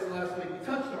about this last week. We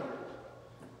touched on it.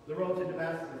 The road to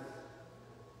Damascus.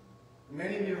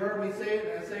 Many of you heard me say it,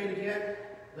 and I say it again.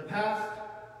 The past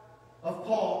of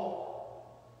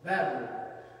Paul, bad boy.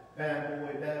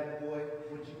 Bad boy,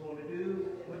 what you going to do?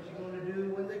 What you going to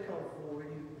do when they come for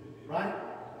you? Right?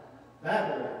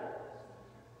 Bad boy.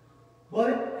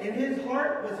 But in his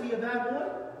heart, was he a bad boy?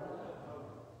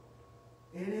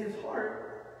 In his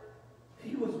heart,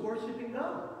 he was worshiping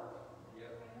God.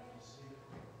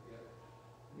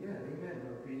 Yeah, amen,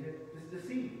 Brother PJ. It's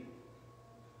deceit.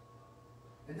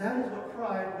 And that is what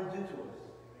pride will do to us.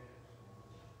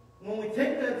 When we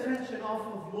take the attention off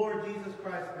of Lord Jesus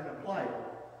Christ and apply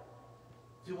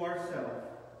it to ourselves,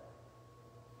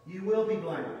 you will be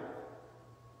blinded.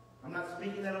 I'm not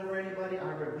speaking that over anybody.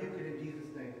 I rebuke it in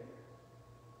Jesus' name.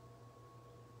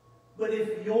 But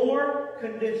if your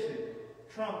condition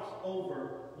trumps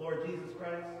over Lord Jesus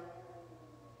Christ,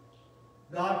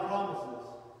 God promises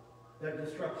that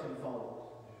destruction follows.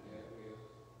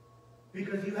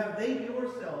 Because you have made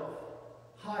yourself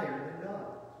higher than God.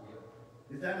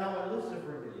 Is that not what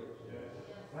Lucifer did?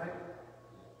 Right?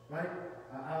 Right?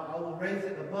 I will raise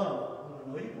it above.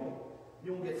 No, you won't.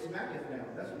 You won't get smacked down.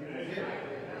 That's what you're going to get.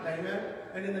 Amen?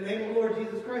 And in the name of the Lord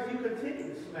Jesus Christ, you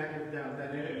continue to smack us down.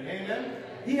 That enemy. Amen?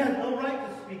 He has no right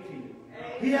to speak to you.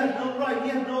 He has no right. He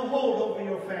has no hold over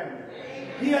your family.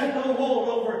 He has no hold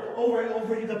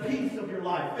over the peace of your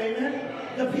life. Amen?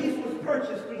 The peace was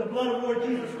purchased through the blood of Lord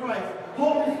Jesus Christ.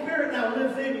 Holy Spirit now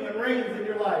lives in you and reigns in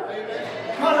your life.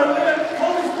 Amen? Hallelujah.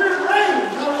 Holy Spirit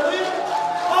reigns. Hallelujah.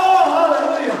 Oh,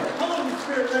 hallelujah. Holy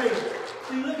Spirit reigns.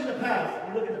 So you look at the past.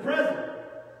 You look at the present.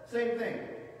 Same thing.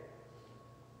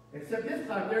 Except this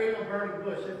time, there ain't no burning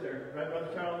bush, is there? Right, Brother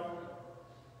Charles?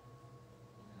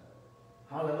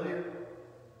 Hallelujah.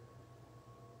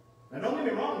 Now, don't get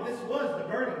me wrong. This was the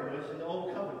burning bush in the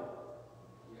Old Covenant.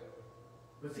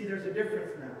 But see, there's a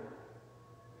difference now.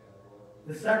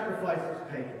 The sacrifice was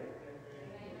paid.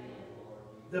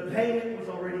 The payment was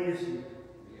already issued.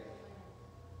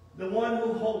 The one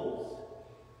who holds,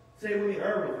 say with me,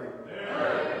 everything.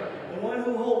 The one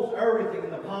who holds everything in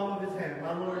the palm of his hand,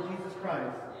 my Lord Jesus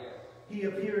Christ, he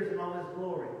appears in all his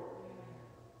glory.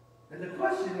 And the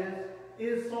question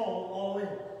is Saul all in?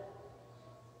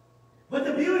 But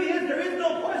the beauty is, there is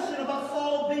no question about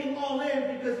Saul being all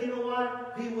in, because you know why?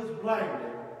 He was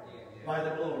blinded by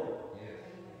the glory.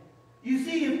 You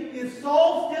see, if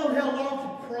Saul still held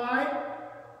on to pride,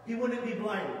 he wouldn't be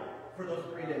blinded for those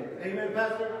 3 days. Amen,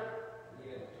 Pastor?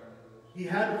 He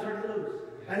had to turn it loose.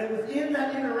 And it was in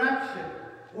that interaction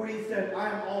where he said, I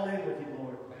am all in with you,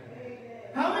 Lord.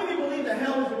 How many believe that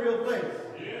hell is a real place?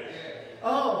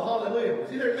 Oh, hallelujah.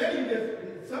 See, there are many of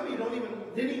you, some of you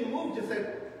didn't even move, just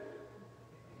said,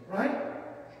 right?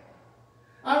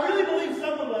 I really believe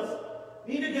some of us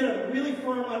need to get a really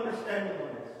firm understanding on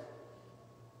this.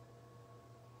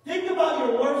 Think about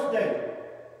your worst day.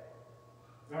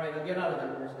 All right, now get out of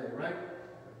that worst day, right?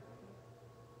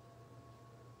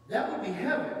 That would be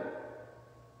heaven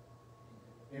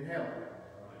in hell.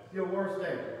 Your worst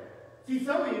day. See,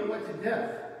 some of you went to death.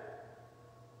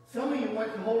 Some of you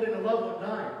went to holding a loved one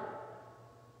dying.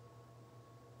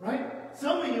 Right?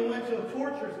 Some of you went to a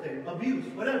torture state, abuse,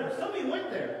 whatever. Some of you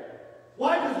went there.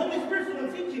 Why? Because Holy Spirit's the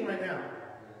one teaching right now.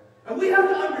 And we have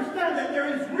to understand that there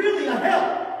is really a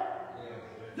hell.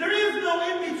 There is no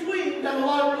in-between that a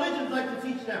lot of religions like to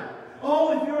teach now.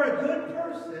 Oh, if you're a good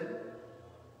person,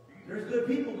 there's good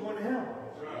people going to hell.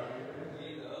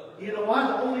 You know why?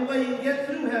 The only way you get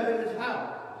to heaven is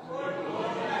how?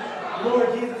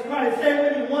 Lord Jesus Christ. Say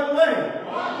with me, one way.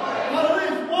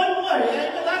 Hallelujah, it's one way.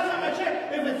 And the last time I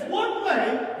checked, if it's one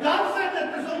way, God said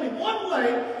that there's only one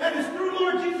way, and it's through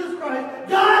Lord Jesus Christ.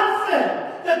 God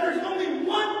said that there's only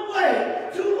one way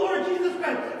to Lord Jesus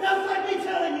Christ. That's like me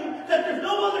telling you that there's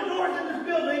no other doors in this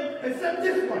building except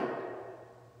this one.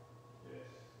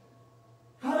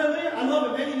 Hallelujah. I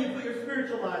love it. Many of you put your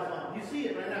spiritual eyes on. You see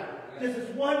it right now. This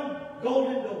is one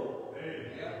golden door.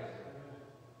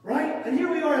 Right? And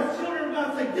here we are as children of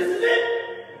God saying, this is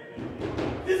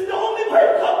it. This is the only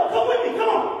way. Come with me. Come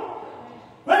on.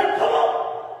 Right? Come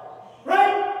on.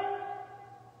 Right?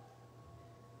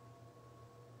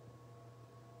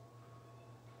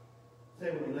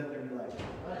 Say with me, let there be light.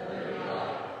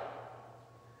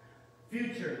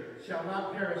 Future shall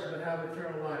not perish but have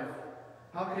eternal life.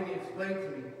 How can you explain to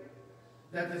me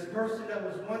that this person that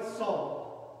was once Saul,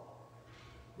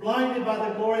 blinded by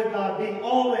the glory of God, being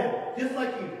all in, just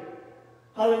like you.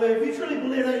 Hallelujah. If you truly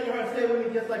believe that in your heart, stay with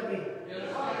me just like me.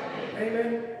 Yes.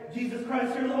 Amen. Jesus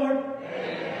Christ, your Lord.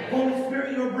 Amen. Holy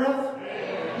Spirit, your breath.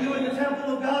 Amen. You in the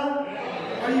temple of God.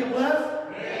 Amen. Are you blessed?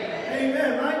 Amen.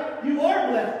 Amen, right? You are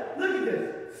blessed. Look at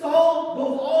this. Saul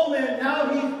goes all in. Now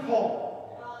he's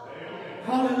Paul. Amen.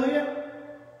 Hallelujah.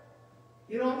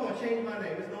 You know, I'm going to change my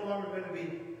name. It's no longer going to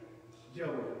be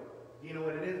Joey. You know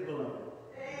what it is? Beloved.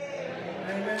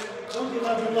 Amen. Don't you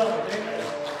love your beloved? Amen.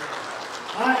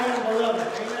 I am beloved.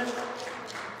 Amen.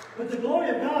 But the glory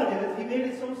of God is, He made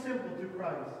it so simple through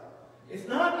Christ. It's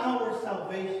not our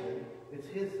salvation, it's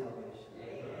His salvation.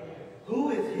 Amen.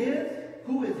 Who is His?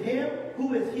 Who is Him?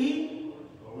 Who is He?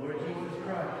 Lord Jesus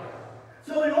Christ.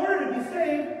 So in order to be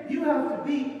saved, you have to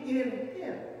be in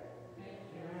Him.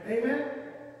 Amen.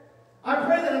 I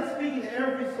pray that I'm speaking to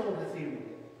every soul this evening.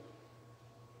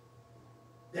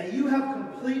 That you have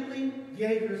completely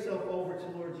gave yourself over to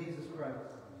Lord Jesus Christ.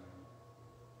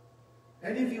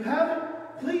 And if you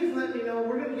haven't, please let me know.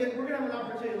 We're going to have an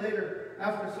opportunity later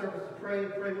after service to pray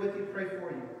with you, pray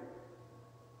for you.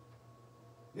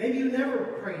 Maybe you never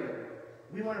prayed it.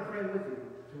 We want to pray with you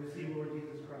to receive Lord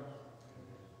Jesus Christ.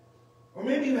 Or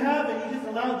maybe you have and you just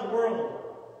allowed the world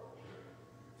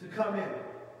to come in.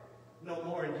 No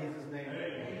more in Jesus' name.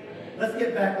 Amen. Let's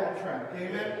get back on track.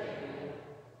 Amen.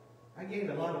 I gained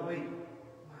a lot of weight.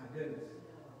 My goodness.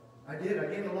 I did. I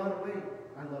gained a lot of weight.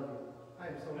 I love you. I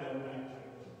am so proud of you.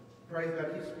 Praise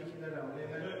God. Keep speaking that out.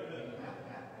 Amen.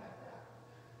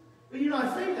 But you know,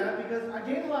 I say that because I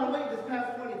gained a lot of weight this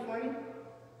past 2020.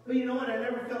 But you know what? I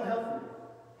never felt healthy.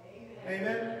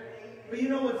 Amen. But you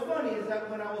know what's funny is that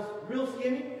when I was real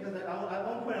skinny, because at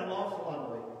one point I lost a lot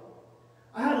of weight,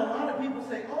 I had a lot of people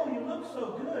say, "Oh, you look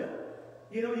so good.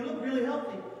 You know, you look really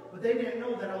healthy." But they didn't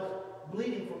know that I was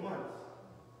bleeding for months.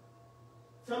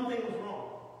 Something was wrong.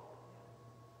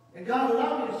 And God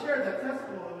allowed me to share that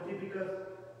testimony with you because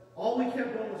all we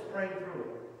kept doing was praying through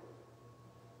it.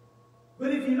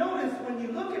 But if you notice, when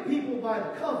you look at people by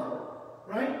the cover,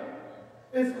 right,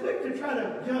 it's quick to try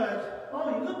to judge, "Oh,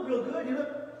 you look real good. You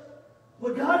look..."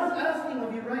 What God is asking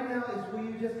of you right now is, will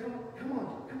you just come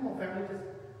on, family, just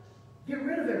get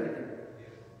rid of everything.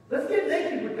 Let's get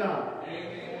naked with God.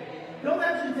 Don't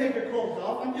actually take your clothes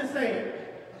off. I'm just saying.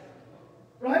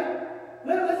 Right?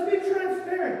 Let's be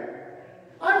transparent.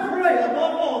 I pray,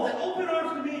 above all, that Open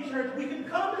Arms Community Church, we can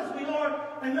come as we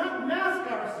are and not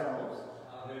mask ourselves.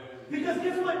 Because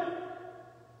guess what?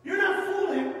 You're not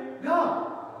fooling God.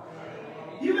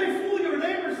 You may fool your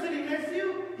neighbor sitting next to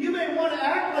you. You may want to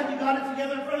act like you got it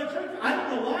together in front of church. I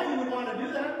don't know why you would want to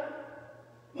do that.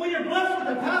 When you're blessed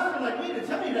with a pastor like me to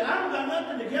tell you that I don't got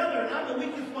nothing together and I'm the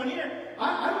weakest one here,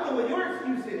 I don't know what your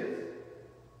excuse is.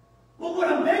 But what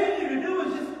I'm begging you to do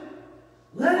is just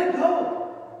let it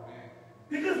go.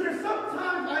 Because there's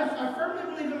sometimes, I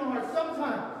firmly believe in my heart,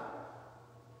 sometimes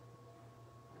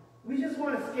we just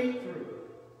want to skate through.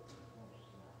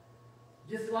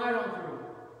 Just slide on through.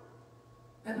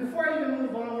 And before I even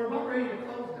move on, we're about ready to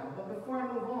close now, but before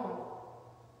I move on,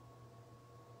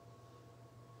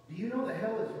 do you know that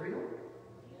hell is real?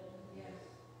 Yes.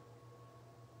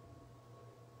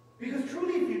 Because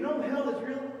truly, if you know hell is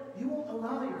real, you won't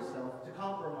allow yourself to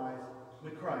compromise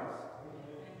with Christ.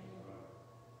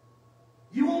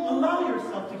 You won't allow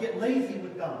yourself to get lazy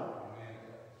with God.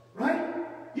 Right?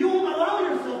 You won't allow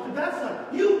yourself to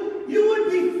backslide. You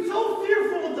would be so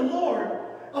fearful of the Lord,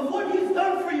 of what He's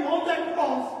done for you on that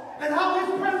cross, and how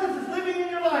His presence is living in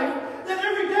your life, that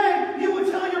every day you would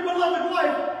tell your beloved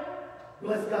wife,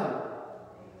 "Bless God."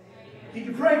 Did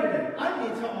you pray today? I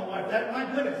need to tell my wife that. My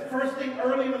goodness, first thing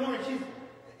early in the morning, she's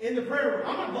in the prayer room.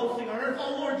 I'm not boasting on her. It's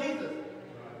all Lord Jesus.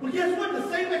 But guess what? The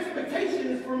same expectation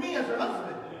is for me as her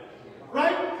husband.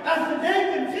 Right? As the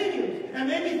day continues, and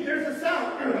maybe there's a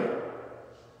sound.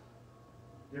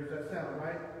 There's that sound,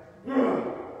 right?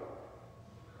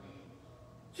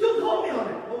 She'll call me on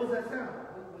it. What was that sound?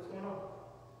 What's going on?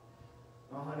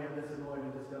 "Oh, honey, I'm disappointed.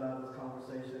 We just got out of this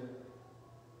conversation."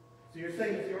 So you're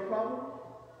saying it's your problem?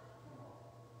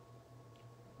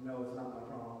 No, it's not my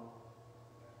problem.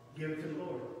 Give it to the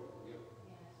Lord.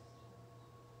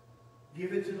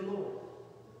 Give it to the Lord.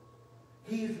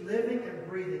 He's living and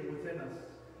breathing within us.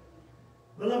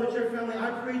 Beloved church family,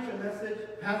 I preach a message.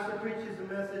 Pastor preaches a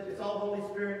message. It's all Holy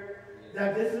Spirit.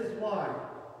 That this is why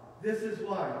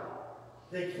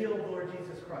they killed Lord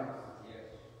Jesus Christ.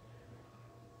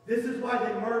 This is why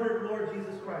they murdered Lord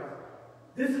Jesus Christ.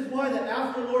 This is why that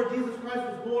after Lord Jesus Christ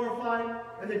was glorified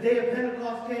and the day of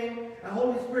Pentecost came and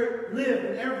Holy Spirit lived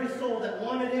in every soul that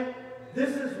wanted Him,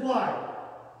 this is why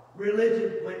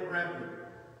religion went rampant.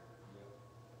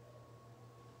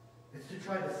 It's to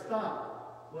try to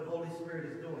stop what Holy Spirit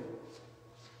is doing.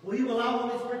 Will you allow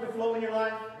Holy Spirit to flow in your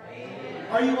life? Amen.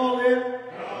 Are you all in? Amen.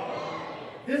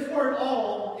 This word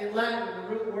 "all" in Latin, the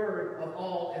root word of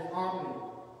all is omni.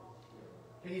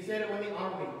 Can you say that with me?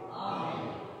 Omni.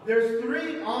 Omni. There's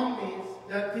three omnis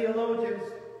that theologians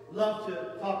love to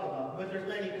talk about, but there's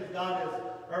many because God is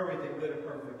everything good and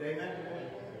perfect. Amen?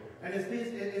 And it's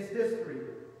this three.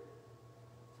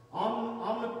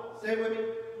 Say with me.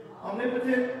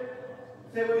 Omnipotent.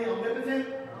 Say with me. Omnipotent.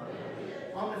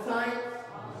 Omniscience.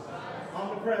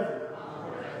 Omnipresent.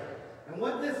 And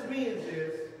what this means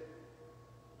is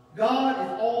God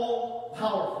is all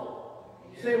powerful.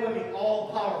 Say with me, all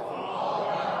powerful. All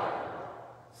powerful.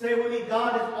 Say with me,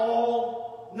 God is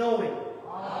all knowing.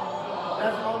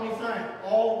 That's omniscience.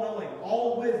 All knowing.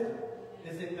 All wisdom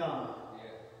is in God.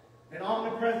 And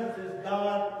omnipresence is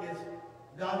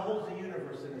God holds the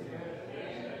universe in His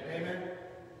hand. Amen.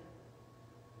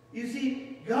 You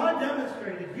see, God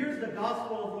demonstrated, here's the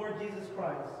gospel of Lord Jesus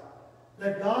Christ,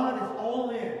 that God is all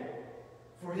in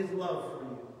for His love for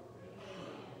you.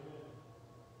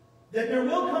 That there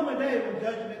will come a day when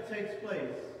judgment takes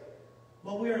place.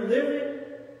 But we are living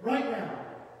right now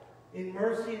in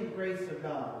mercy and grace of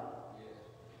God.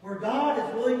 Where God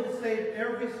is willing to save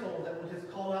every soul that will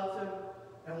just call out to Him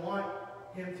and want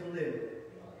Him to live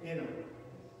in them.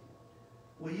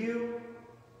 Will you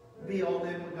be all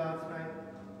in with God tonight?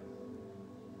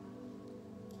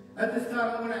 At this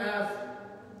time, I'm going to ask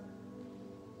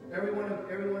every one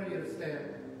of you to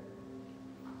stand.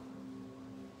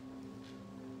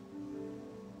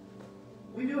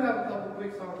 we do have a couple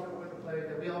quick songs that we're going to play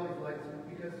that we always like to,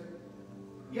 because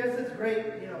yes, it's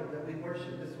great, you know, that we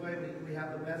worship this way. We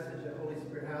have the message that Holy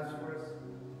Spirit has for us.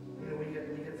 You know, we get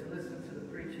to listen to the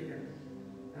preaching, and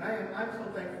I'm so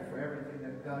thankful for everything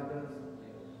that God does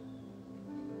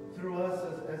through us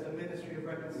as a ministry of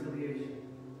reconciliation.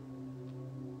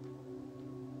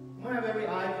 I'm going to have every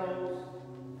eye closed,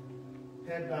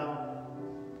 head bowed.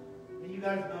 And you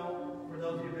guys know, for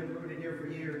those of you who have been rooted here for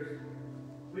years,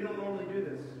 we don't normally do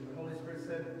this. The Holy Spirit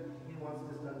said He wants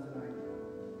this done tonight.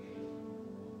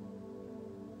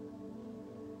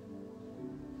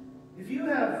 If you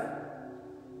have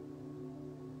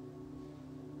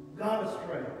gone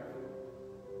astray,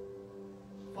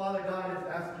 Father God is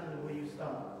asking you, will you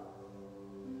stop?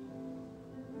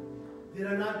 Did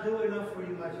I not do enough for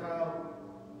you, my child?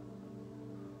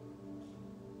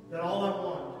 That all I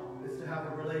want is to have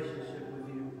a relationship with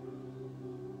you.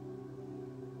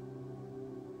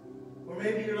 Or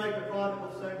maybe you're like the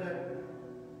prodigal son that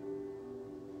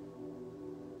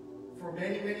for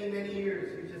many, many, many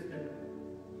years you've just been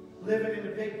living in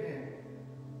the pig pen.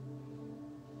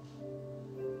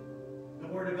 The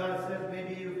Word of God says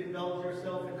maybe you've indulged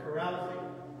yourself in carousing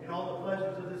in all the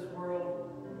pleasures of this world.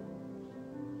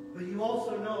 But you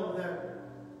also know that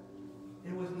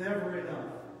it was never enough.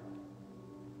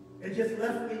 It just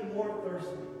left me more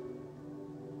thirsty.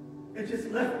 It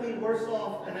just left me worse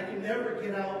off, and I could never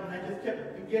get out, and I just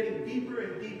kept getting deeper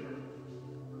and deeper.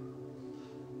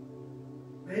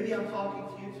 Maybe I'm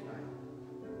talking to you tonight.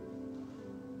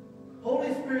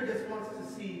 Holy Spirit just wants to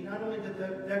see not only the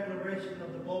declaration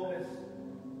of the boldness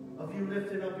of you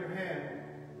lifting up your hand,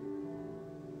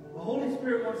 but Holy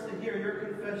Spirit wants to hear your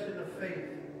confession of faith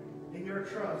and your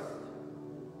trust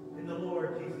in the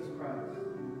Lord Jesus Christ.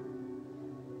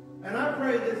 And I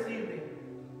pray this evening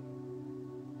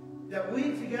that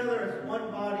we together as one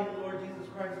body in the Lord Jesus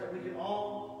Christ, that we can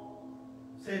all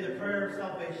say the prayer of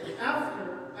salvation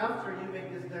after you make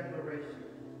this declaration.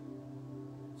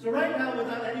 So right now,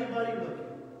 without anybody looking,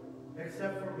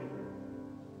 except for me,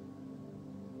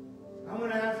 I'm going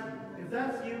to ask you, if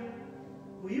that's you,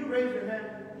 will you raise your hand?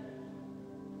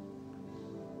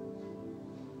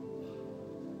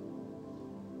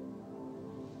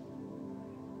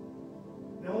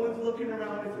 No one's looking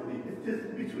around. It's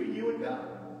just between you and God.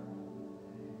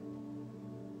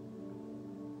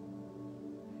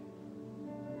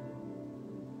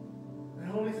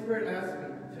 And Holy Spirit asked me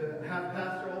to have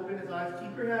Pastor open his eyes.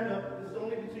 Keep your hand up. This is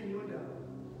only between you and God.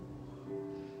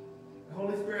 The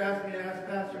Holy Spirit asked me to ask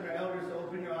Pastor and our elders to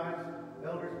open your eyes.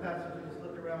 Elders, pastors, and just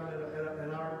look around at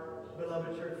our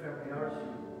beloved church family, our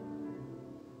sheep.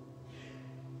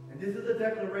 And this is a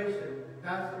declaration,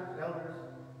 pastors, elders,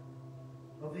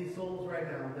 of these souls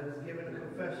right now that is given a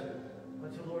confession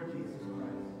unto Lord Jesus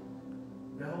Christ.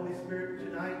 The Holy Spirit,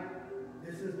 tonight,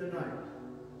 this is the night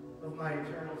of my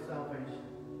eternal salvation.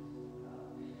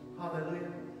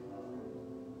 Hallelujah.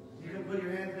 You can put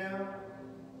your hands down.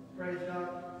 Praise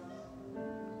God.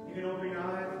 You can open your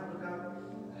eyes and look up.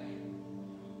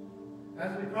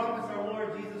 As we promise our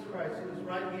Lord Jesus Christ, who is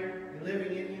right here and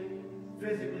living in you,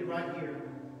 physically right here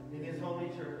in His holy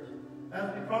church.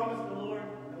 As we promise the Lord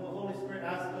and what Holy Spirit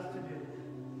asks us to do,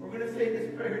 we're going to say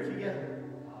this prayer together.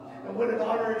 And what an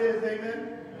honor it is,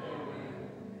 amen?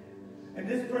 And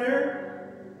this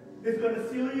prayer is going to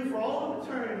seal you for all of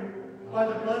eternity by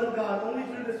the blood of God, only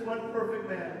through this one perfect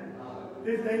man.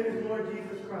 His name is Lord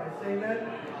Jesus Christ, amen?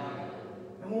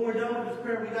 And when we're done with this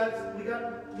prayer, we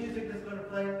got music that's going to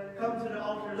play. Come to the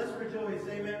altar. Let's rejoice.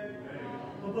 Amen.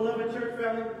 Well, beloved church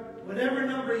family, whatever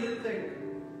number you think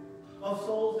of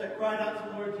souls that cried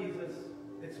out to Lord Jesus,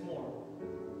 it's more.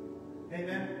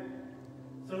 Amen.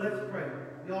 So let's pray.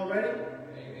 You all ready?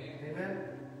 Amen. Amen.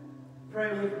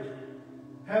 Pray with me.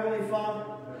 Heavenly Father.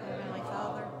 Heavenly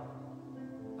Father.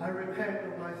 I repent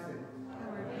of my sins.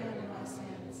 I repent of my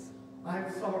sins.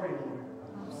 I'm sorry, Lord.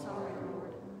 I'm sorry, Lord.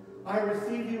 I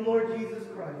receive you, Lord Jesus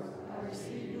Christ. I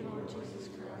receive you, Lord Jesus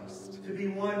Christ. To be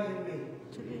one in me.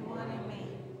 To be one in me.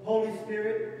 Holy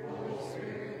Spirit. Holy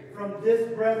Spirit. From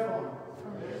this breath on.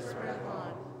 From this breath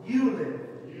on. You live.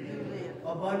 You live.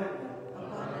 Abundantly.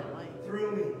 Abundantly.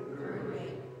 Through me. Through me.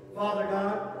 Father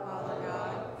God. Father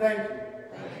God. Thank you.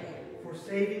 Thank you. For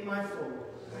saving my soul.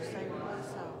 For saving my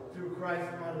soul. Through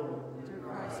Christ my Lord. Through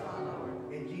Christ my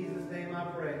Lord. In Jesus' name I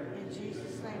pray. In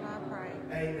Jesus' name I pray.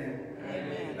 Amen.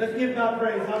 Amen. Let's give God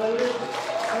praise.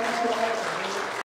 Hallelujah.